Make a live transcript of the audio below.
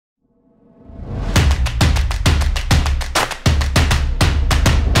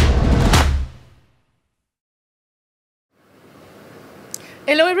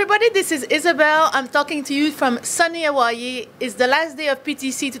Hello everybody, this is Isabel. I'm talking to you from sunny Hawaii. It's the last day of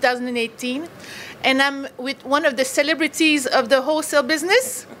PTC 2018 and I'm with one of the celebrities of the wholesale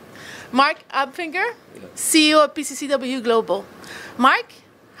business, Marc Halbfinger, CEO of PCCW Global. Marc,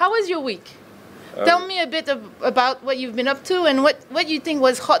 how was your week? Tell me a bit about what you've been up to and what you think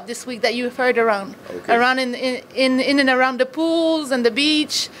was hot this week that you've heard around, around in and around the pools and the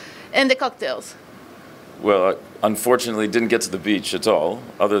beach and the cocktails. Well, I unfortunately didn't get to the beach at all,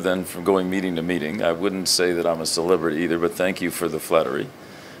 other than from going meeting to meeting. I wouldn't say that I'm a celebrity either, but thank you for the flattery.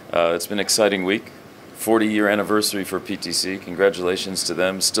 It's been an exciting week. 40-year anniversary for PTC. Congratulations to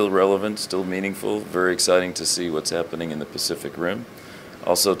them. Still relevant, still meaningful. Very exciting to see what's happening in the Pacific Rim.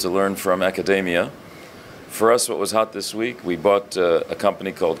 Also to learn from academia. For us, what was hot this week, we bought a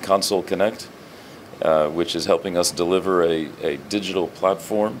company called Console Connect, which is helping us deliver a digital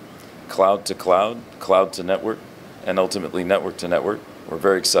platform, cloud to cloud, cloud to network, and ultimately network to network. We're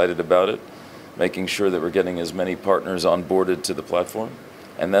very excited about it, making sure that we're getting as many partners onboarded to the platform.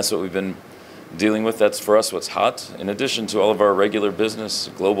 And that's what we've been dealing with. That's for us what's hot. In addition to all of our regular business,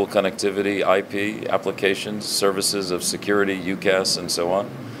 global connectivity, IP, applications, services of security, UCaaS, and so on.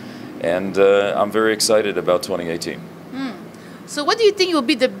 And I'm very excited about 2018. So what do you think will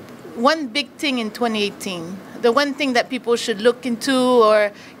be the one big thing in 2018? The one thing that people should look into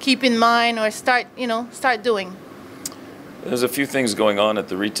or keep in mind or start doing? There's a few things going on at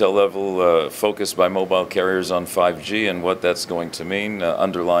the retail level, focused by mobile carriers on 5G and what that's going to mean.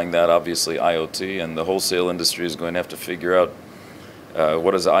 Underlying that, obviously, IoT, and the wholesale industry is going to have to figure out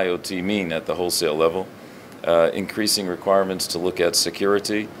what does IoT mean at the wholesale level. Increasing requirements to look at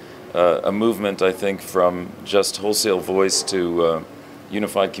security, a movement, I think, from just wholesale voice to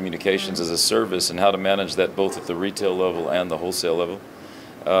unified communications as a service, and how to manage that both at the retail level and the wholesale level.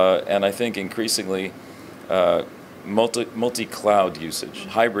 And I think increasingly multi-cloud usage,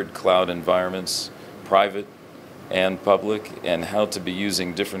 hybrid cloud environments, private and public, and how to be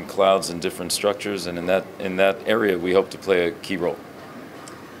using different clouds and different structures, and in that area we hope to play a key role.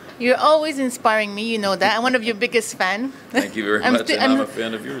 You're always inspiring me, you know that. I'm one of your biggest fans. Thank you very much, and I'm a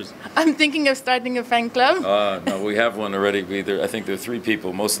fan of yours. I'm thinking of starting a fan club. No, we have one already. I think there are 3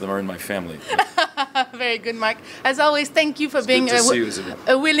 people. Most of them are in my family. Very good, Marc. As always, thank you for being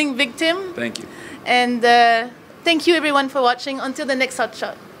a willing victim. Thank you. And thank you, everyone, for watching. Until the next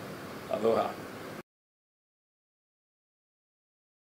HotShot. Aloha.